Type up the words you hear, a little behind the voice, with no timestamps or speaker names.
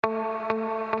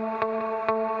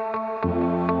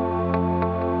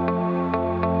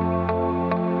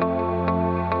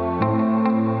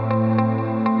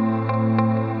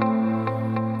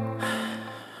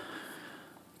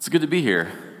good to be here.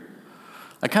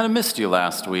 I kind of missed you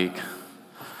last week.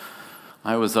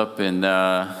 I was up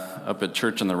at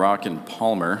Church on the Rock in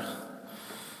Palmer,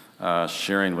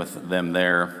 sharing with them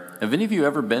there. Have any of you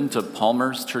ever been to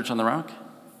Palmer's Church on the Rock?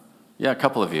 Yeah, a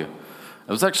couple of you.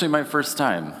 It was actually my first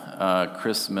time.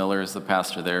 Chris Miller is the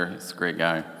pastor there. He's a great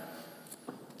guy.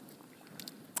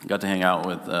 Got to hang out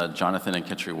with Jonathan and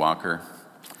Kitchery Walker.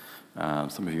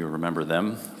 Some of you remember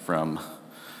them from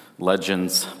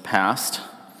legends past.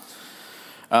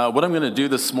 What I'm going to do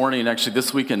this morning, actually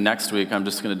this week and next week, I'm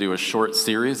just going to do a short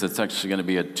series. It's actually going to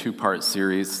be a two-part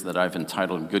series that I've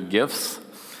entitled Good Gifts.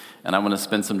 And I'm going to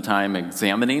spend some time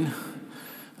examining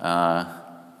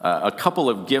a couple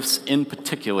of gifts in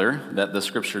particular that the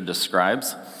Scripture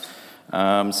describes. So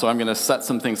I'm going to set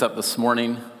some things up this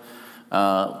morning.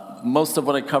 Most of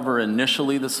what I cover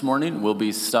initially this morning will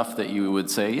be stuff that you would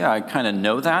say, yeah, I kind of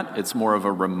know that. It's more of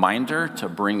a reminder to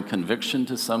bring conviction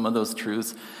to some of those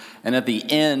truths. And at the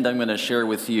end, I'm going to share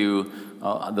with you,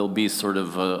 there'll be sort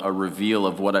of a reveal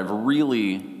of what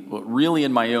really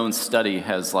in my own study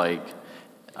has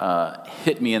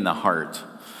hit me in the heart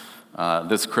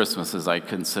this Christmas as I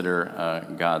consider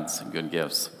God's good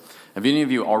gifts. Have any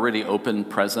of you already opened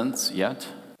presents yet?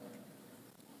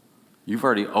 You've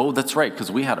already, oh, that's right,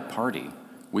 because we had a party.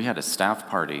 We had a staff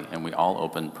party, and we all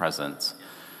opened presents.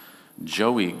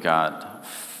 Joey got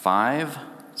 5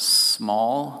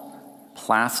 small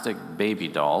plastic baby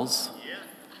dolls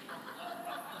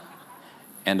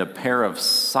and a pair of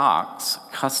socks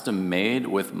custom made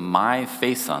with my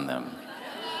face on them.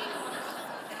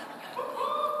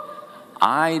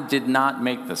 I did not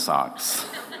make the socks.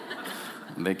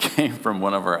 They came from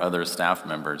one of our other staff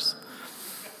members.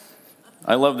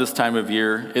 I love this time of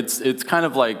year. It's kind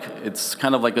of like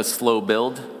a slow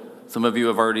build. Some of you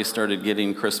have already started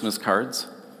getting Christmas cards.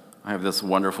 I have this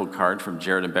wonderful card from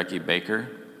Jared and Becky Baker.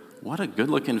 What a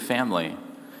good-looking family.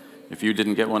 If you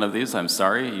didn't get one of these, I'm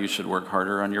sorry. You should work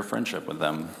harder on your friendship with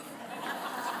them.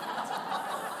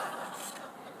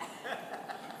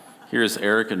 Here's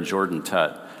Eric and Jordan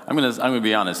Tutt. I'm gonna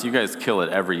be honest. You guys kill it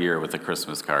every year with a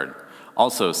Christmas card.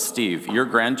 Also, Steve, your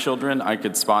grandchildren I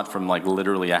could spot from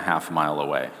literally a half mile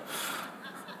away.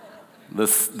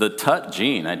 The Tutt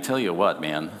gene, I tell you what,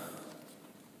 man.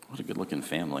 What a good-looking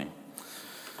family.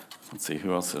 Let's see,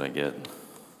 who else did I get?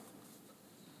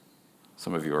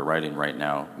 Some of you are writing right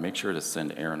now. Make sure to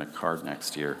send Aaron a card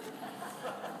next year.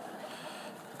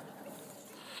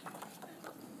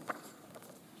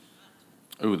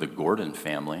 Ooh, the Gordon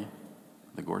family.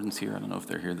 The Gordons here? I don't know if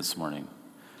they're here this morning.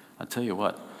 I'll tell you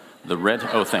what. The red...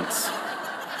 Oh, thanks.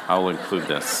 I'll include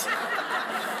this.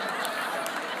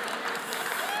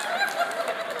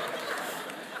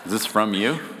 Is this from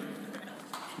you?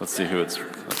 Let's see who it's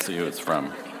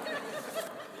from.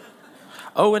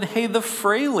 Oh, and hey, the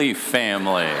Fraley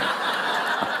family.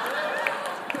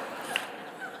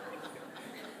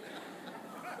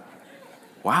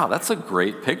 Wow, that's a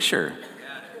great picture.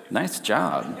 Nice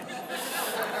job.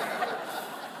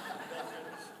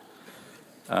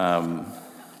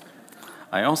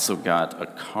 I also got a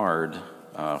card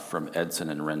from Edson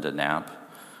and Renda Knapp,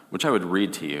 which I would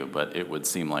read to you, but it would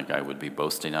seem like I would be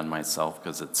boasting on myself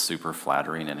because it's super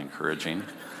flattering and encouraging.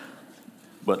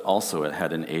 But also it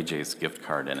had an AJ's gift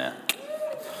card in it.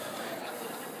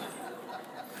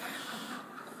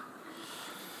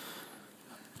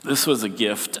 This was a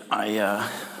gift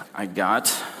I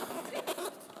got.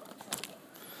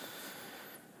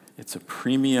 It's a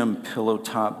premium pillow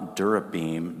top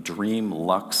Durabeam Dream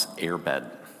Luxe Airbed.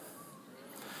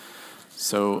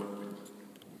 So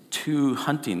 2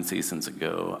 hunting seasons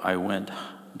ago,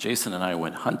 Jason and I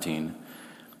went hunting.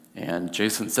 And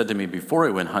Jason said to me, before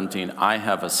I went hunting, I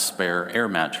have a spare air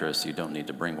mattress. You don't need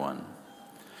to bring one.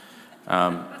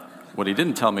 What he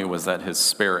didn't tell me was that his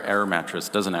spare air mattress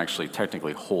doesn't actually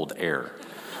technically hold air.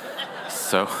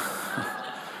 So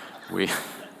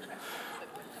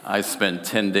I spent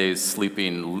 10 days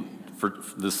sleeping,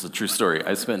 this is a true story,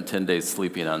 I spent 10 days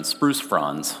sleeping on spruce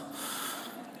fronds.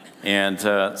 And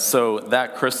so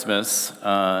that Christmas,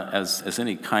 as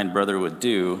any kind brother would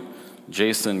do,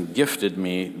 Jason gifted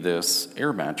me this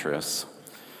air mattress.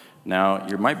 Now,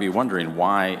 you might be wondering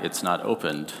why it's not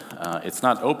opened. It's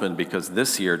not opened because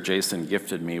this year Jason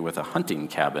gifted me with a hunting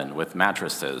cabin with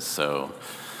mattresses. So,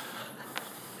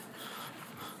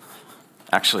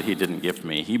 actually, he didn't gift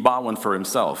me. He bought one for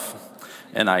himself,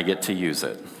 and I get to use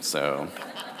it. So,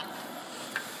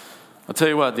 I'll tell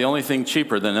you what, the only thing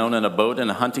cheaper than owning a boat and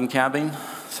a hunting cabin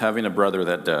is having a brother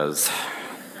that does.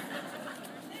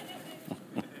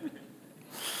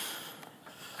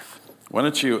 Why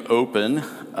don't you open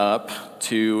up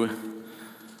to,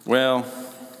 well,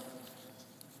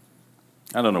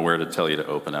 I don't know where to tell you to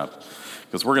open up,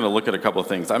 because we're going to look at a couple of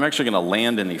things. I'm actually going to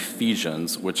land in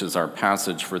Ephesians, which is our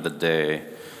passage for the day,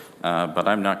 but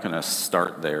I'm not going to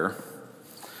start there.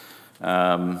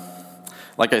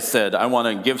 Like I said, I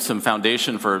want to give some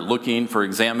foundation for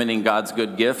examining God's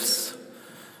good gifts,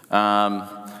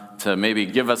 to maybe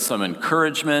give us some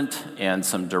encouragement and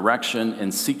some direction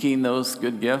in seeking those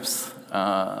good gifts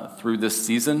through this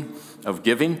season of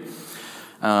giving.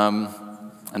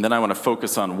 And then I want to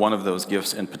focus on one of those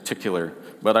gifts in particular.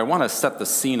 But I want to set the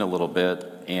scene a little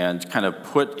bit and kind of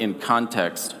put in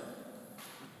context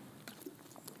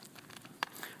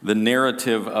the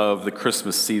narrative of the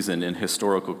Christmas season in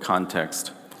historical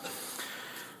context.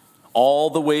 All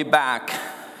the way back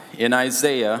in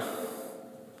Isaiah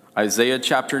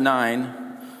chapter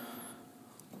 9,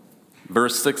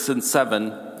 verse 6 and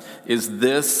 7, is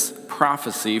this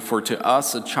prophecy: for to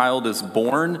us a child is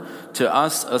born, to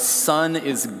us a son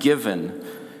is given,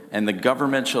 and the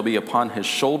government shall be upon his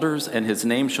shoulders, and his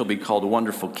name shall be called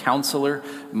Wonderful Counselor,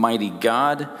 Mighty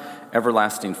God,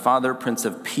 Everlasting Father, Prince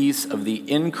of Peace. Of the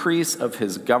increase of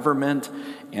his government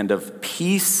and of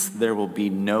peace there will be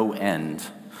no end.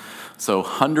 So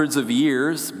hundreds of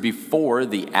years before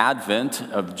the advent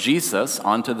of Jesus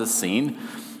onto the scene,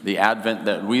 the advent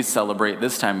that we celebrate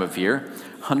this time of year,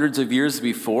 hundreds of years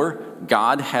before,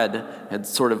 God had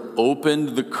sort of opened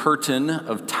the curtain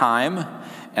of time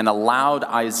and allowed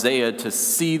Isaiah to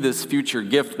see this future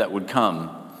gift that would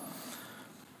come.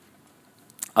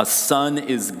 A son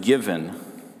is given.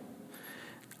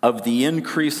 Of the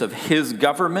increase of his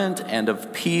government and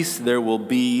of peace there will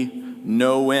be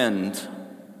no end.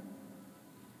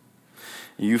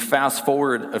 You fast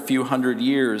forward a few hundred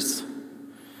years,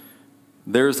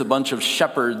 there's a bunch of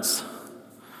shepherds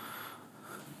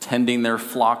tending their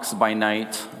flocks by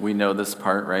night. We know this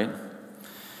part, right?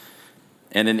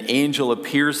 And an angel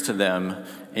appears to them,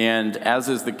 and as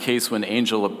is the case when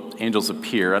angels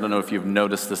appear, I don't know if you've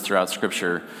noticed this throughout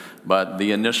Scripture, but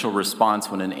the initial response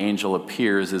when an angel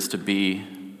appears is to be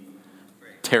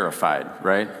terrified,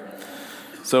 right?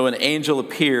 So an angel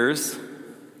appears.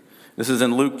 This is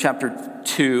in Luke chapter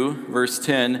 2, verse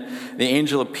 10. The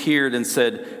angel appeared and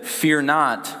said, "Fear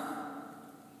not,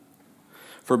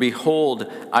 for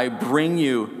behold, I bring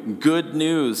you good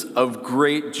news of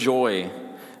great joy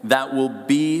that will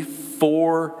be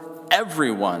for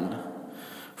everyone.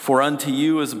 For unto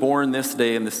you is born this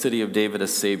day in the city of David a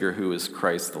Savior, who is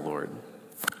Christ the Lord."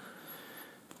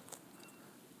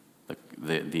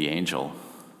 The angel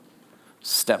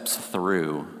steps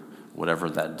through whatever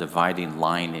that dividing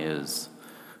line is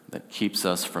that keeps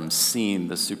us from seeing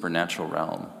the supernatural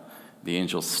realm. The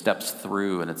angel steps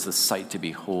through, and it's a sight to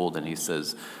behold, and he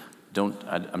says,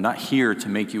 I'm not here to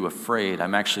make you afraid.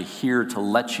 I'm actually here to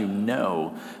let you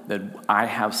know that I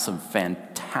have some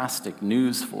fantastic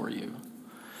news for you.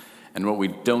 And what we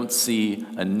don't see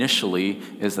initially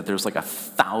is that there's like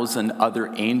 1,000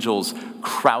 other angels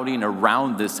crowding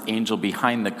around this angel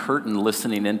behind the curtain,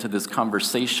 listening into this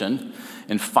conversation.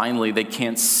 And finally, they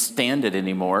can't stand it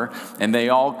anymore. And they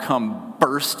all come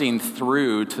bursting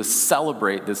through to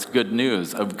celebrate this good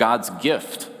news of God's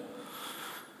gift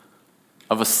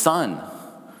of a son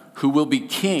who will be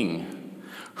king,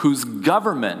 whose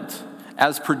government,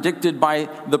 as predicted by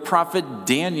the prophet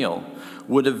Daniel,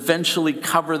 would eventually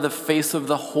cover the face of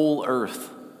the whole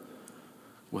earth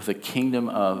with a kingdom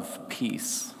of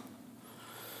peace.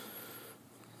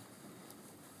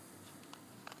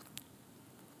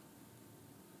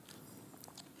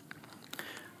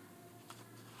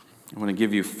 I want to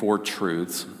give you 4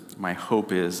 truths. My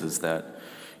hope is that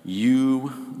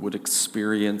you would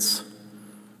experience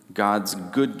God's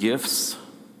good gifts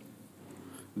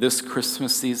this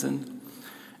Christmas season.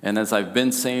 And as I've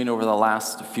been saying over the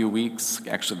last few weeks,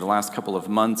 actually the last couple of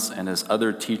months, and as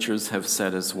other teachers have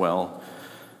said as well,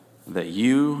 that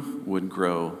you would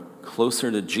grow closer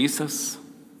to Jesus,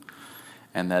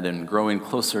 and that in growing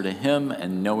closer to him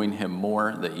and knowing him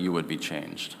more, that you would be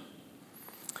changed.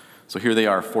 So here they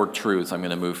are, 4 truths. I'm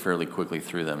going to move fairly quickly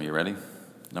through them. You ready?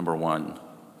 Number 1,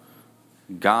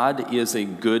 God is a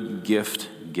good gift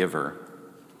giver.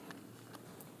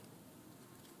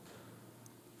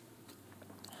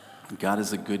 God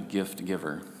is a good gift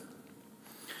giver.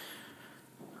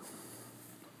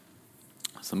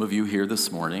 Some of you here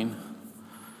this morning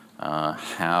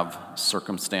have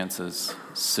circumstances,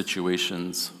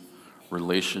 situations,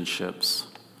 relationships,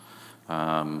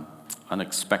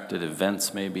 unexpected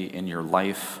events maybe in your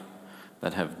life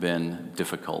that have been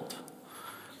difficult.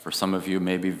 For some of you,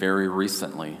 maybe very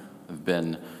recently, have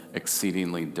been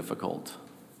exceedingly difficult.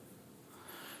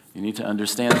 You need to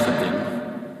understand something.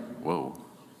 Whoa.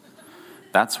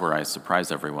 That's where I surprise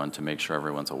everyone to make sure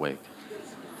everyone's awake.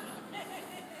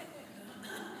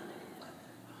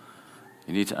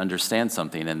 You need to understand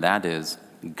something, and that is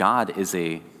God is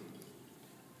a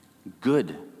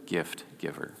good gift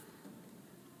giver.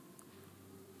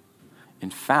 In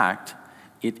fact,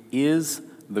 it is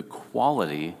the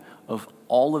quality of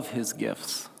all of his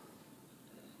gifts.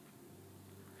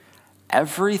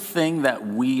 Everything that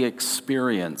we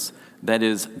experience that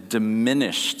is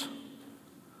diminished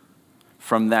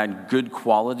from that good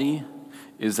quality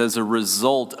is as a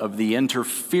result of the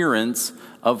interference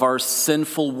of our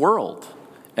sinful world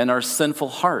and our sinful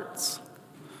hearts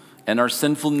and our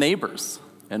sinful neighbors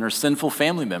and our sinful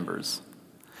family members.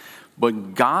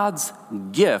 But God's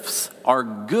gifts are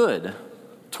good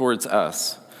towards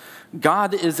us.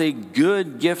 God is a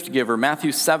good gift giver.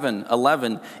 Matthew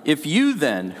 7:11. If you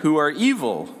then, who are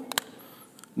evil,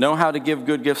 know how to give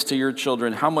good gifts to your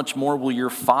children, how much more will your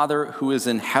Father who is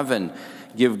in heaven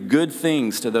give good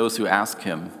things to those who ask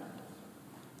him?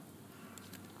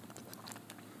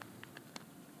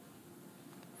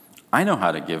 I know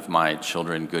how to give my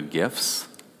children good gifts.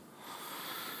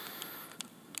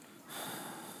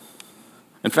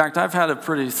 In fact, I've had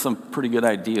some pretty good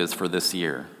ideas for this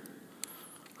year.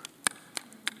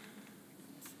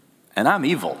 And I'm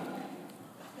evil.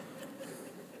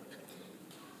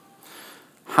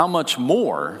 How much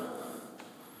more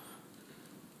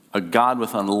a God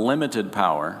with unlimited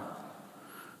power,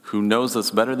 who knows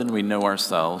us better than we know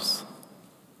ourselves,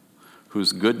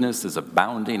 whose goodness is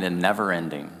abounding and never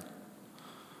ending,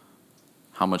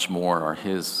 how much more are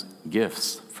his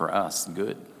gifts for us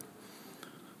good?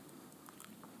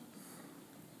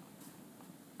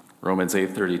 Romans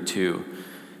 8:32,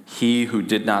 he who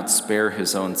did not spare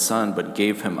his own son, but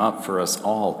gave him up for us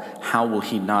all, how will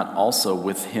he not also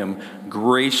with him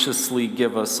graciously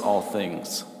give us all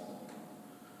things?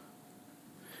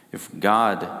 If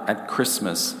God at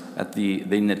Christmas, at the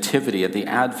Nativity, at the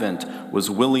Advent,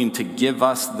 was willing to give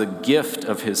us the gift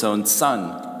of his own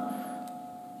son,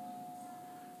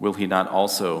 will he not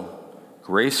also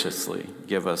graciously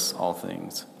give us all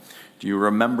things? Do you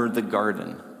remember the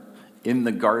garden? In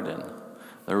the garden,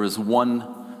 there was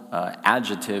one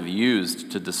adjective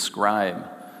used to describe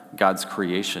God's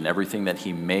creation, everything that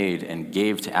he made and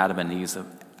gave to Adam and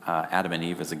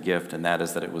Eve as a gift, and that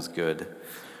is that it was good.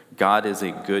 God is a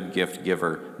good gift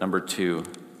giver. Number 2,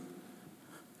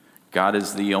 God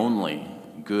is the only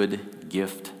good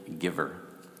gift giver.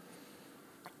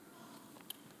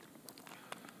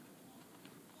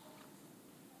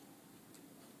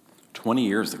 "20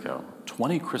 years ago,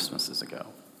 20 Christmases ago,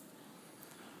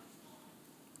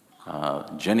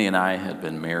 Jenny and I had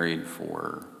been married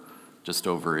for just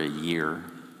over a year,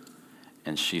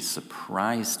 and she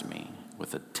surprised me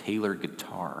with a Taylor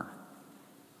guitar.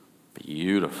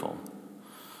 Beautiful.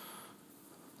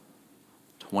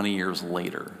 20 years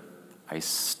later, I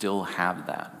still have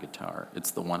that guitar.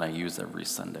 It's the one I use every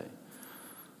Sunday.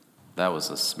 That was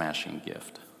a smashing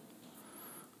gift.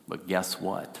 But guess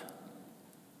what?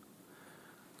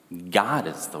 God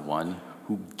is the one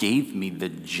who gave me the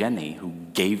Jenny, who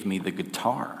gave me the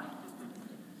guitar.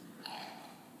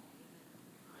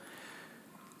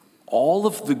 All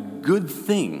of the good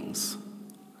things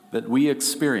that we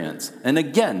experience, and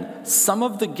again, some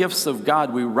of the gifts of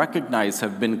God we recognize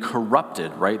have been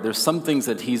corrupted, right? There's some things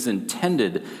that he's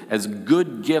intended as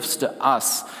good gifts to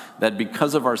us that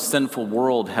because of our sinful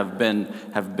world have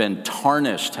been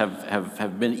tarnished,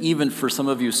 have been even for some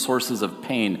of you sources of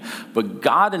pain. But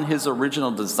God in his original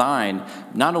design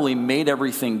not only made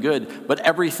everything good, but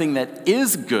everything that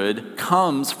is good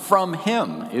comes from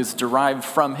him, is derived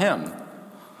from him.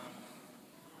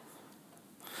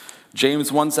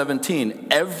 James 1:17,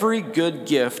 every good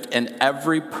gift and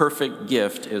every perfect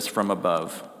gift is from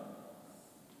above,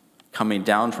 coming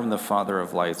down from the Father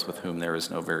of lights, with whom there is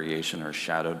no variation or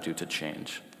shadow due to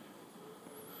change.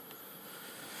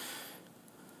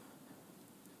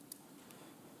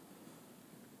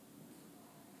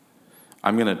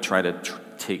 I'm going to try to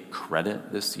take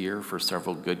credit this year for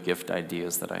several good gift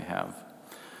ideas that I have.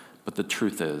 But the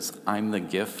truth is, I'm the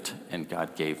gift and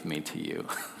God gave me to you.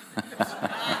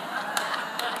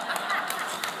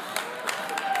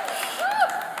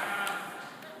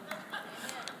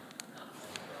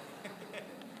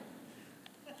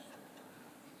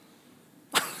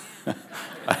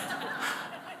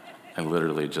 I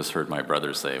literally just heard my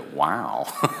brother say, wow.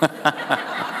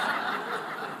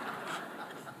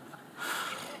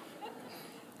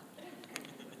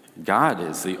 God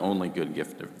is the only good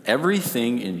gift.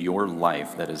 Everything in your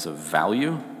life that is of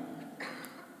value,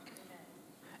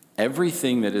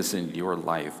 everything that is in your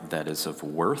life that is of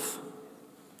worth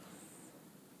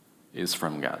is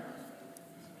from God.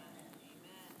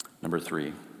 Number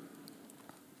 3,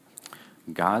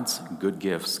 God's good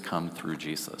gifts come through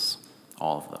Jesus.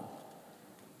 All of them.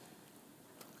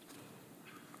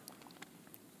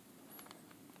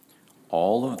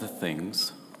 All of the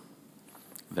things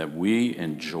that we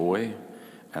enjoy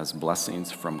as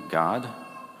blessings from God,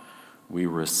 we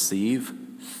receive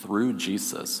through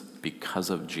Jesus because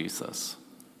of Jesus.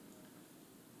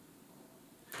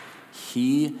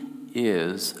 He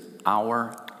is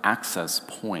our access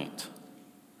point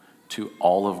to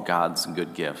all of God's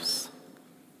good gifts.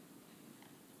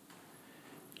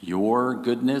 Your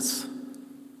goodness,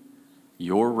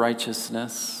 your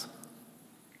righteousness,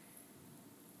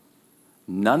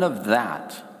 none of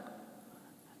that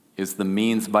is the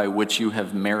means by which you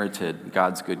have merited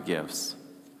God's good gifts.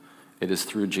 It is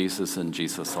through Jesus and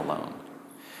Jesus alone.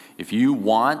 If you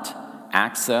want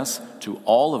access to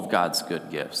all of God's good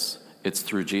gifts, it's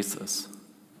through Jesus.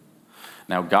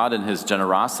 Now, God in his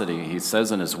generosity, he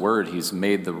says in his word, he's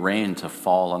made the rain to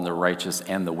fall on the righteous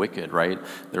and the wicked, right?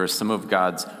 There are some of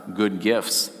God's good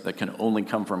gifts that can only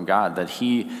come from God that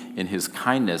he, in his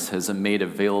kindness, has made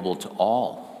available to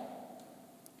all.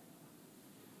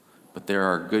 But there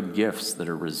are good gifts that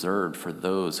are reserved for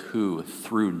those who,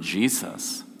 through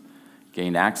Jesus,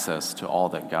 gain access to all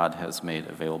that God has made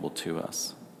available to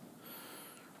us.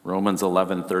 Romans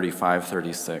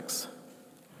 11:35-36.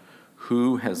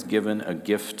 Who has given a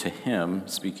gift to him,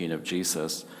 speaking of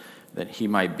Jesus, that he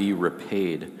might be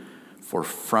repaid? For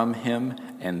from him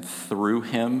and through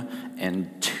him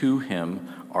and to him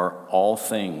are all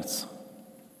things.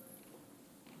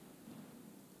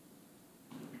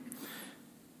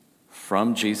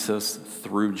 From Jesus,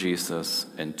 through Jesus,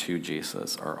 and to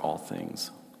Jesus are all things.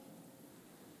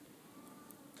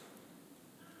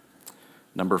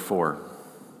 Number 4.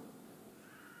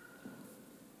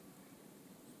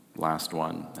 Last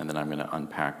one, and then I'm going to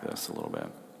unpack this a little bit.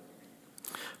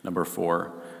 Number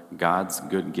 4, God's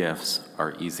good gifts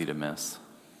are easy to miss.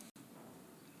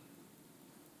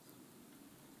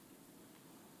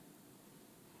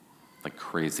 Like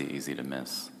crazy easy to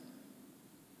miss.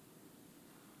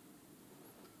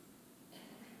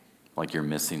 Like you're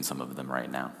missing some of them right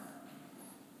now.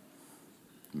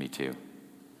 Me too.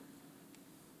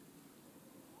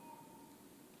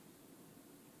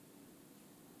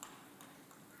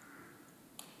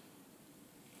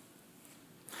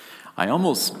 I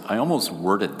almost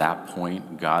worded that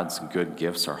point, God's good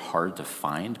gifts are hard to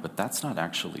find, but that's not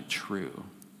actually true.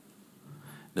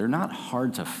 They're not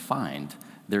hard to find,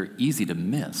 they're easy to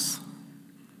miss.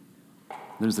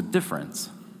 There's a difference.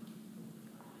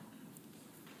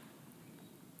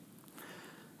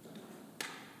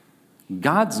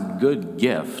 God's good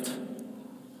gift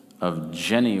of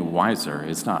Jenny Weiser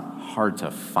is not hard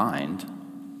to find,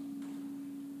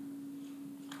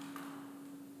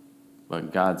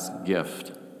 but God's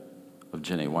gift of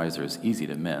Jenny Weiser is easy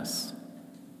to miss.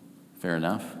 Fair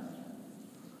enough?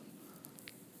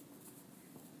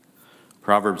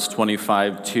 Proverbs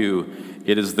 25:2,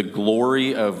 it is the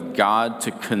glory of God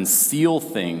to conceal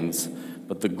things,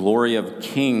 but the glory of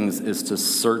kings is to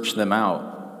search them out.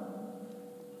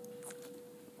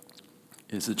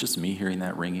 Is it just me hearing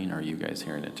that ringing, or are you guys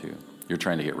hearing it too? You're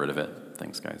trying to get rid of it.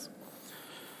 Thanks, guys.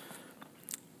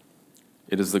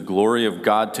 It is the glory of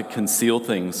God to conceal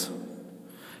things.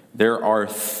 There are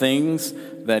things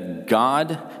that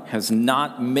God has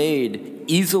not made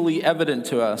easily evident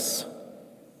to us.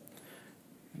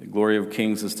 The glory of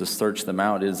kings is to search them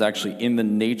out. It is actually in the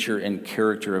nature and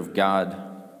character of God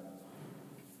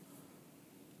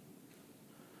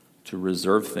to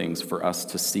reserve things for us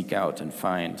to seek out and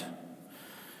find.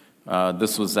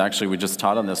 This was actually, we just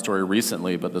taught on this story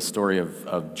recently, but the story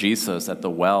of Jesus at the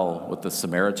well with the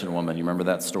Samaritan woman. You remember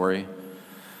that story?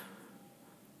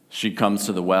 She comes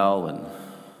to the well and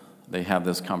they have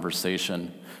this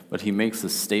conversation, but he makes a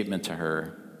statement to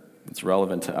her. It's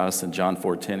relevant to us in John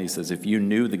 4:10. He says, if you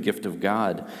knew the gift of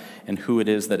God and who it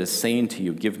is that is saying to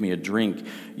you, give me a drink,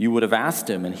 you would have asked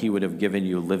him and he would have given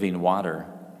you living water.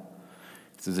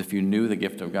 It says, if you knew the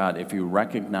gift of God, if you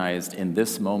recognized in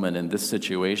this moment, in this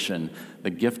situation, the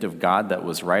gift of God that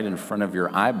was right in front of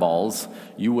your eyeballs,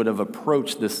 you would have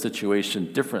approached this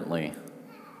situation differently.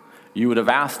 You would have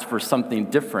asked for something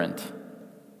different.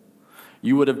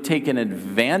 You would have taken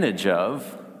advantage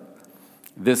of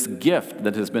this gift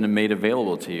that has been made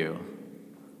available to you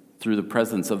through the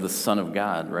presence of the Son of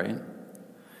God, right?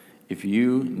 If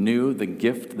you knew the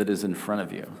gift that is in front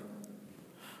of you.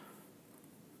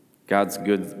 God's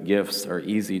good gifts are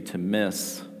easy to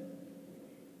miss.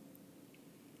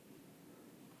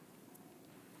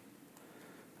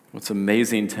 What's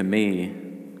amazing to me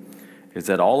is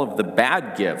that all of the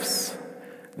bad gifts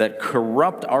that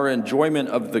corrupt our enjoyment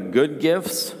of the good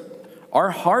gifts are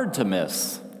hard to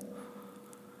miss.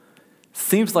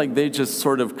 seems like they just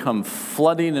sort of come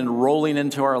flooding and rolling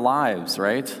into our lives,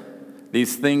 right?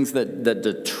 These things that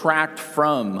detract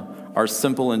from our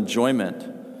simple enjoyment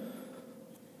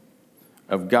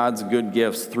of God's good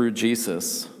gifts through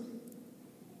Jesus.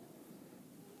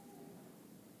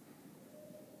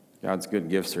 God's good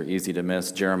gifts are easy to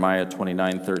miss. Jeremiah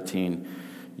 29:13,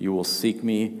 you will seek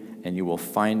me and you will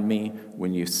find me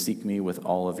when you seek me with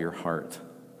all of your heart.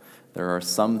 There are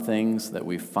some things that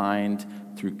we find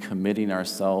through committing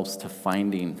ourselves to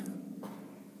finding.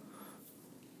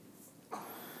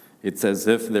 It's as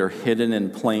if they're hidden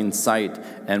in plain sight,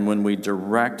 and when we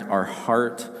direct our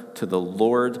heart to the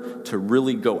Lord to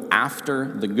really go after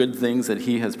the good things that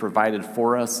He has provided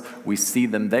for us, we see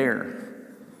them there.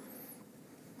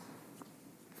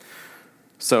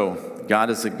 So, God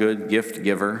is a good gift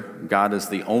giver. God is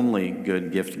the only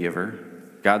good gift giver.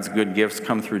 God's good gifts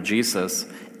come through Jesus,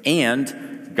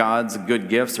 and God's good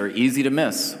gifts are easy to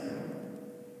miss.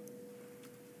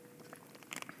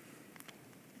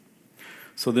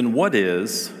 So then what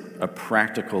is a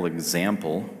practical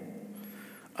example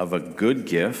of a good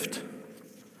gift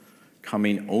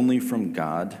coming only from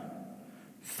God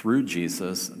through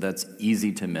Jesus that's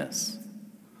easy to miss?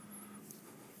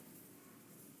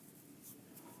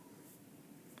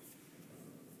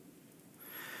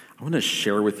 I want to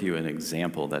share with you an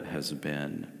example that has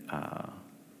been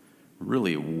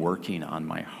really working on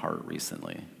my heart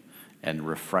recently and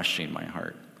refreshing my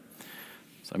heart.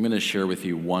 So I'm going to share with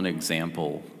you one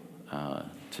example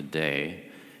today,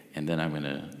 and then I'm going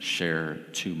to share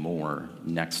two more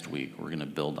next week. We're going to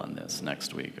build on this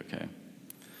next week, okay?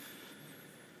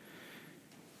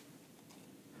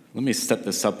 Let me set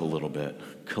this up a little bit.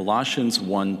 Colossians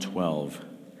 1:12.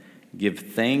 Give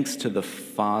thanks to the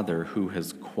Father who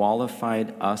has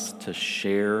qualified us to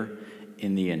share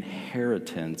in the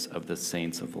inheritance of the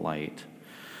saints of light.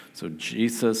 So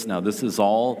Jesus, now this is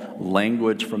all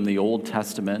language from the Old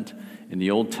Testament. In the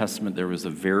Old Testament, there was a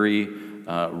very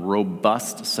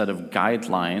robust set of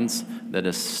guidelines that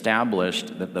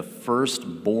established that the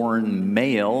firstborn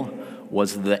male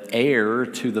was the heir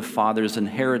to the father's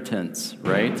inheritance,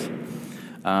 right?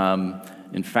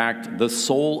 In fact, the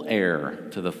sole heir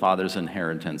to the father's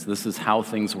inheritance. This is how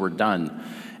things were done.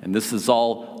 And this is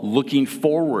all looking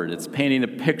forward. It's painting a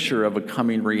picture of a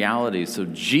coming reality. So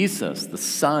Jesus, the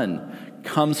Son,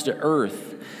 comes to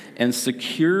earth and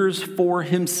secures for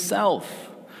himself,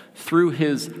 through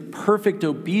his perfect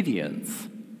obedience,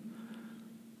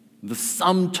 the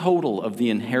sum total of the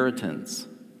inheritance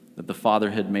that the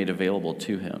Father had made available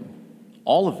to him.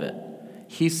 All of it,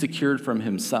 he secured from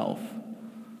himself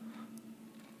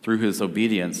through his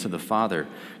obedience to the Father.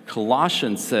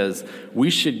 Colossians says we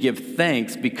should give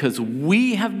thanks because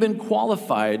we have been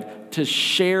qualified to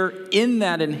share in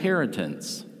that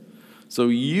inheritance. So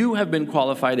you have been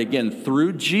qualified, again,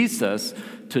 through Jesus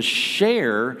to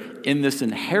share in this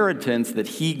inheritance that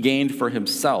he gained for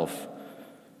himself.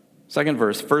 Second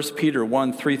verse, 1 Peter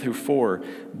 1:3-4.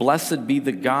 Blessed be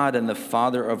the God and the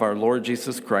Father of our Lord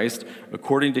Jesus Christ.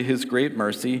 According to his great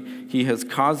mercy, he has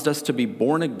caused us to be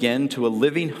born again to a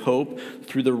living hope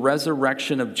through the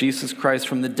resurrection of Jesus Christ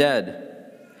from the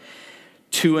dead,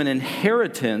 to an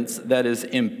inheritance that is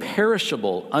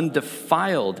imperishable,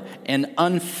 undefiled, and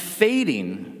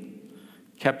unfading,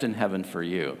 kept in heaven for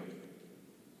you.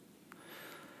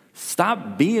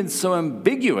 Stop being so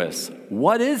ambiguous.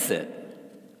 What is it?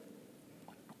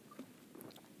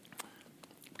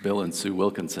 Bill and Sue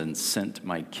Wilkinson sent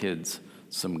my kids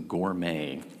some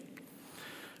gourmet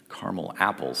caramel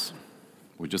apples.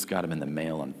 We just got them in the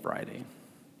mail on Friday.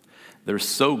 They're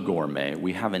so gourmet,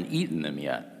 we haven't eaten them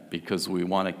yet because we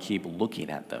want to keep looking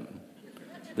at them.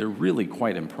 They're really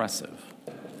quite impressive.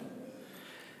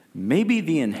 Maybe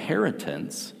the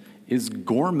inheritance is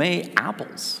gourmet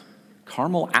apples,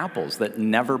 caramel apples that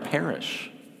never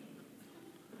perish.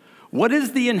 What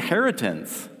is the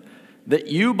inheritance that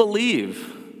you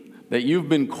believe that you've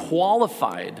been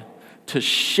qualified to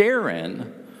share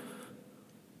in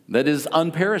that is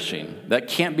unperishing, that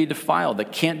can't be defiled,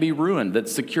 that can't be ruined,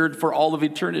 that's secured for all of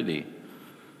eternity?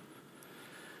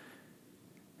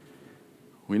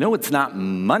 We know it's not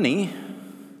money.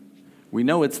 We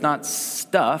know it's not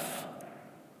stuff.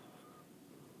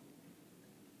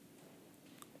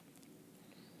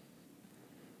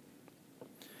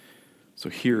 So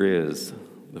here is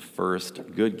the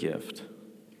first good gift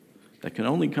that can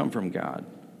only come from God.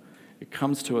 It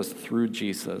comes to us through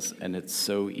Jesus, and it's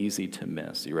so easy to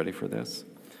miss. You ready for this?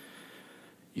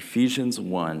 Ephesians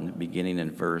 1, beginning in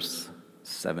verse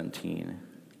 17.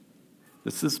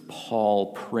 This is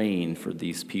Paul praying for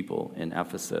these people in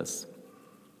Ephesus.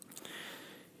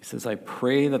 He says, I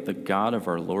pray that the God of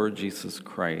our Lord Jesus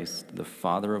Christ, the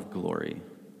Father of glory,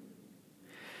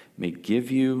 may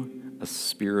give you a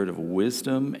spirit of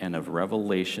wisdom and of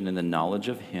revelation in the knowledge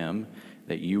of him,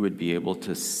 that you would be able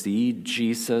to see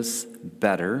Jesus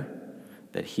better,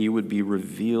 that he would be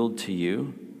revealed to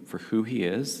you for who he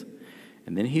is.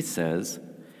 And then he says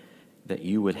that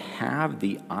you would have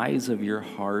the eyes of your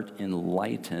heart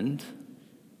enlightened.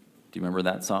 Do you remember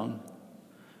that song?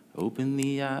 Open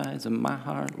the eyes of my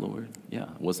heart, Lord. Yeah,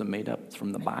 it wasn't made up. It's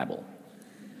from the Bible.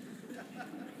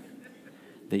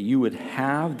 That you would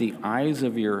have the eyes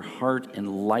of your heart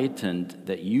enlightened,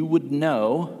 that you would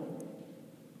know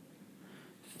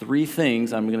three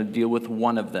things. I'm going to deal with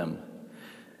one of them.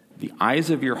 The eyes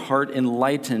of your heart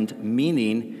enlightened,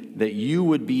 meaning that you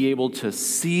would be able to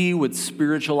see with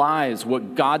spiritual eyes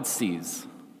what God sees.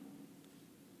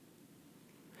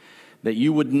 That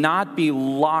you would not be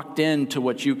locked into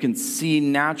what you can see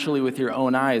naturally with your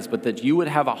own eyes, but that you would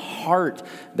have a heart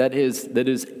that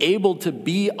is able to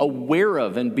be aware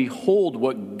of and behold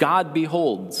what God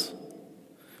beholds.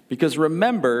 Because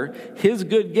remember, his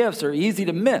good gifts are easy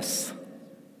to miss.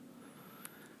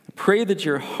 Pray that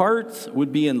your hearts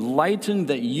would be enlightened,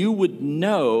 that you would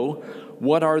know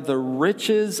what are the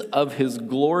riches of his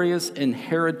glorious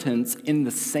inheritance in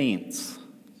the saints.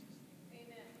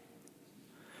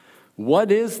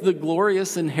 What is the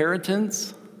glorious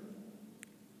inheritance?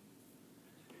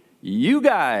 You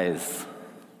guys.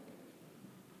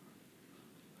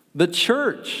 The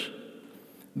church.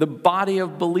 The body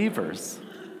of believers.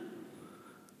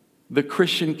 The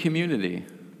Christian community.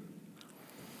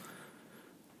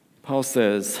 Paul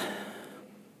says,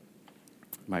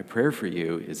 my prayer for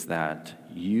you is that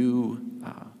you,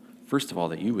 first of all,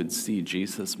 that you would see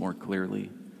Jesus more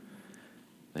clearly,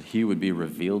 that he would be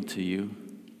revealed to you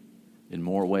in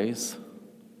more ways.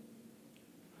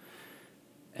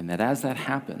 And that as that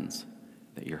happens,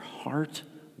 that your heart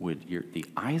would, the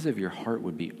eyes of your heart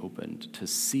would be opened to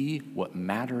see what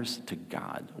matters to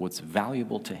God, what's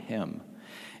valuable to him.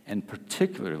 And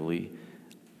particularly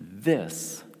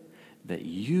this, that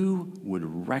you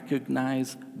would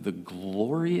recognize the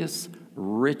glorious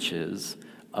riches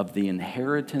of the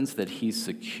inheritance that he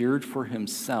secured for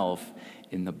himself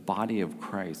in the body of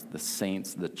Christ, the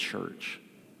saints, the church.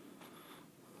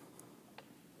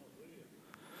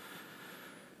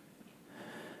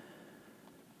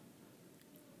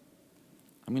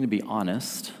 I'm going to be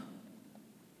honest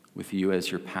with you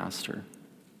as your pastor.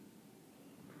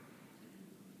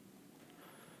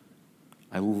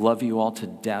 I love you all to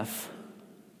death.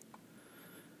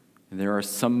 And there are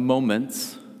some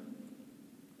moments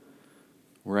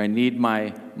where I need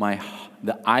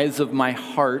the eyes of my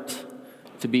heart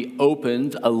to be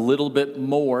opened a little bit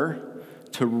more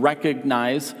to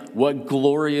recognize what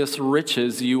glorious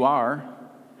riches you are.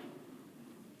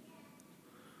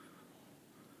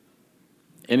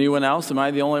 Anyone else? Am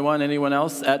I the only one? Anyone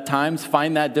else at times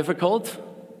find that difficult?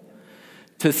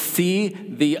 To see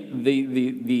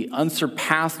the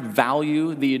unsurpassed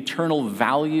value, the eternal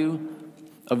value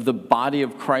of the body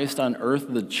of Christ on earth,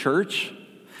 the church,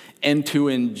 and to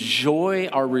enjoy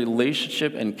our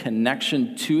relationship and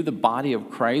connection to the body of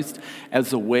Christ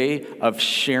as a way of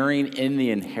sharing in the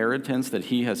inheritance that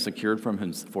he has secured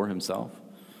for himself.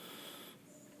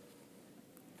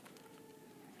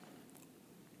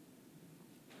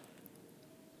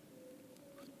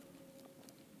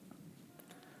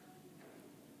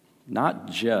 Not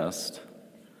just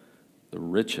the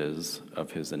riches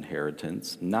of his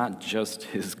inheritance, not just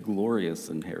his glorious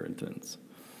inheritance.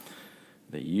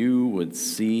 That you would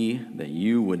see, that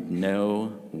you would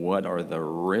know what are the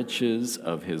riches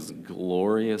of his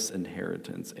glorious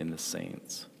inheritance in the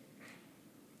saints.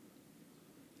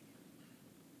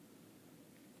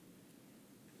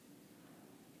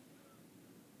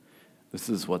 This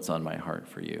is what's on my heart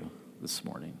for you this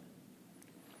morning.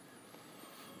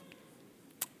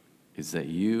 Is that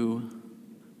you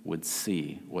would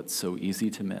see what's so easy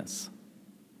to miss.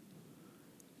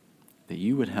 That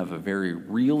you would have a very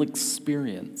real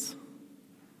experience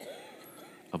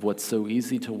of what's so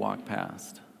easy to walk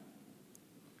past.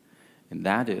 And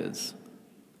that is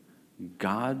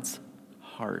God's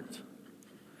heart,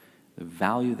 the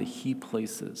value that he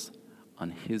places on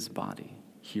his body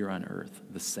here on earth,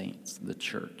 the saints, the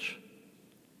church.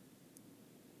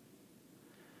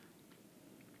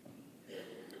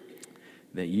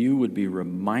 That you would be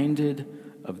reminded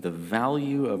of the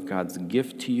value of God's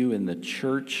gift to you in the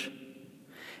church,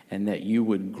 and that you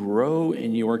would grow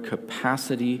in your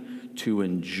capacity to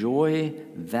enjoy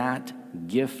that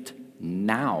gift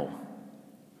now.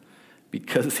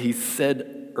 Because he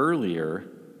said earlier,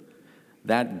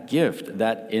 that gift,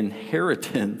 that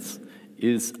inheritance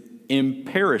is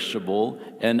imperishable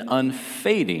and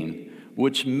unfading,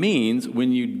 which means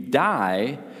when you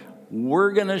die,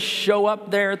 we're going to show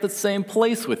up there at the same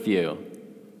place with you.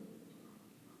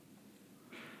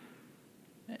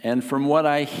 And from what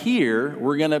I hear,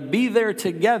 we're going to be there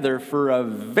together for a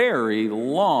very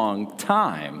long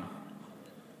time.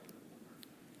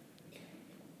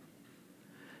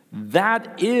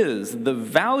 That is the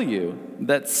value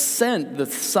that sent the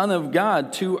Son of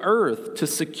God to earth to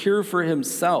secure for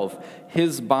himself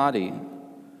his body,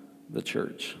 the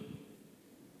church.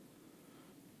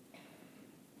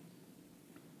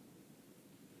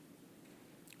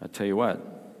 I tell you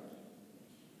what,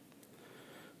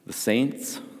 the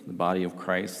saints, the body of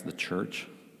Christ, the church,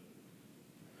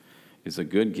 is a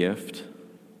good gift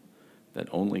that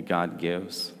only God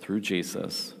gives through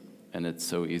Jesus, and it's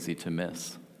so easy to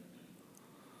miss.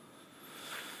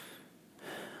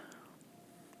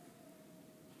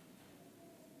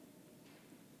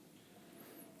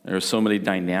 There are so many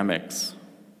dynamics,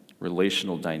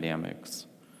 relational dynamics,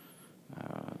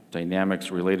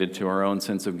 dynamics related to our own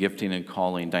sense of gifting and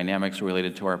calling, dynamics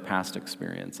related to our past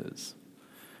experiences.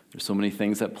 There's so many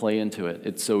things that play into it.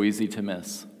 It's so easy to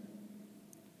miss.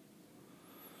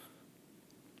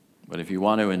 But if you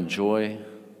want to enjoy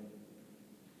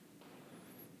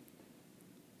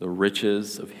the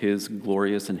riches of his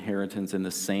glorious inheritance in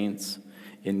the saints,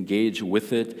 engage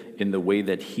with it in the way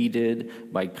that he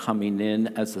did by coming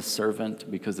in as a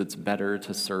servant, because it's better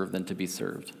to serve than to be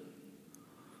served.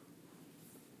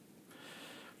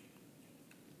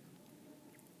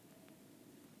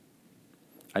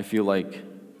 I feel like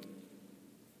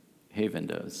Haven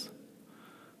does.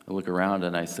 I look around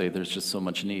and I say, there's just so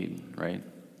much need, right?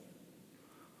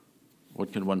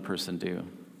 What can one person do?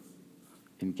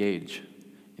 Engage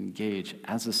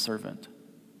as a servant.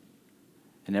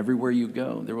 And everywhere you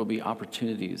go, there will be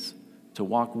opportunities to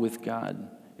walk with God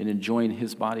and enjoying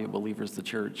his body of believers, the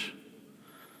church.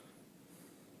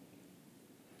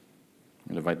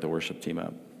 I'm going to invite the worship team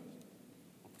up.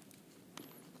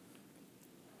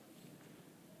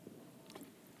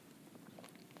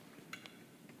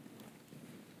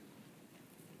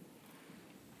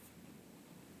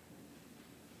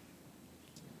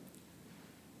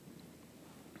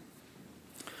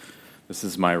 This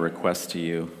is my request to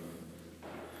you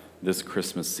this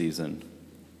Christmas season.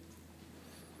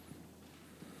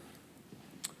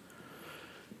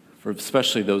 For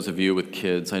especially those of you with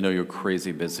kids, I know you're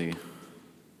crazy busy.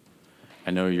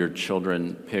 I know your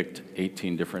children picked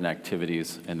 18 different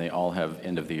activities, and they all have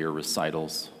end-of-the-year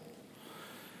recitals.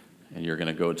 And you're going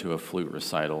to go to a flute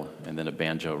recital, and then a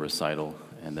banjo recital,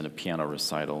 and then a piano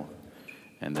recital,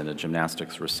 and then a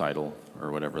gymnastics recital,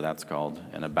 or whatever that's called,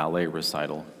 and a ballet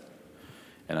recital.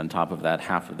 And on top of that,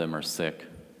 half of them are sick,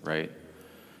 right?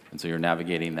 And so you're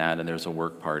navigating that, and there's a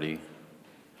work party,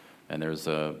 and there's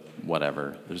a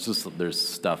whatever. There's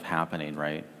stuff happening,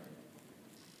 right?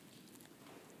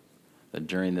 That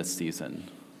during this season,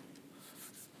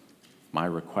 my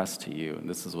request to you, and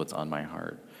this is what's on my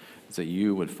heart, is that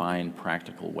you would find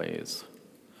practical ways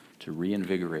to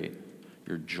reinvigorate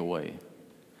your joy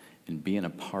in being a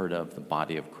part of the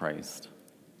body of Christ,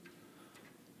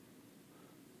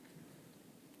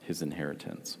 his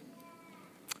inheritance.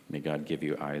 May God give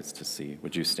you eyes to see.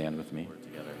 Would you stand with me?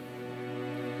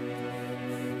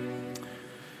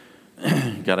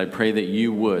 God, I pray that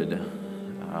you would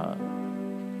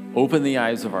open the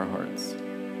eyes of our hearts,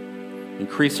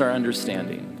 increase our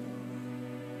understanding,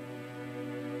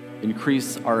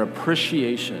 increase our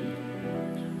appreciation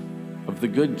of the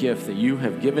good gift that you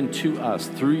have given to us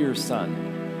through your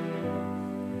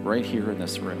Son right here in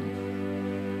this room.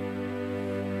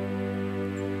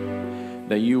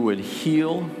 That you would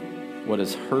heal what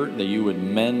is hurt, that you would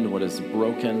mend what is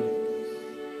broken,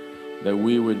 that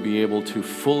we would be able to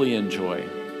fully enjoy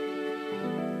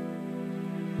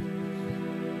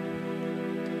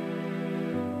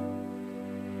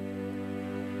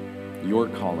your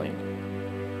calling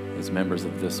as members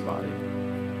of this body.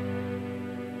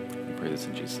 I pray this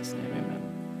in Jesus' name, amen.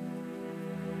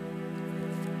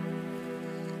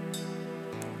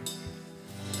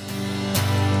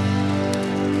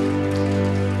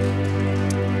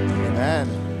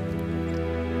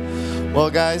 Well,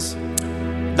 guys,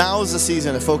 now is the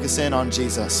season to focus in on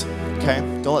Jesus, okay?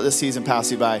 Don't let this season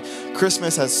pass you by.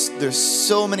 There's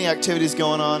so many activities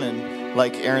going on, and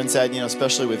like Aaron said,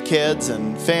 especially with kids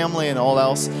and family and all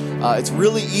else, it's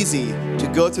really easy to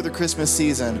go through the Christmas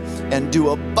season and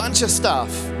do a bunch of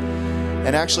stuff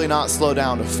and actually not slow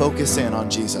down to focus in on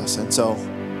Jesus. And so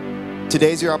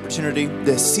today's your opportunity.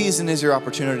 This season is your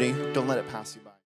opportunity. Don't let it pass you by.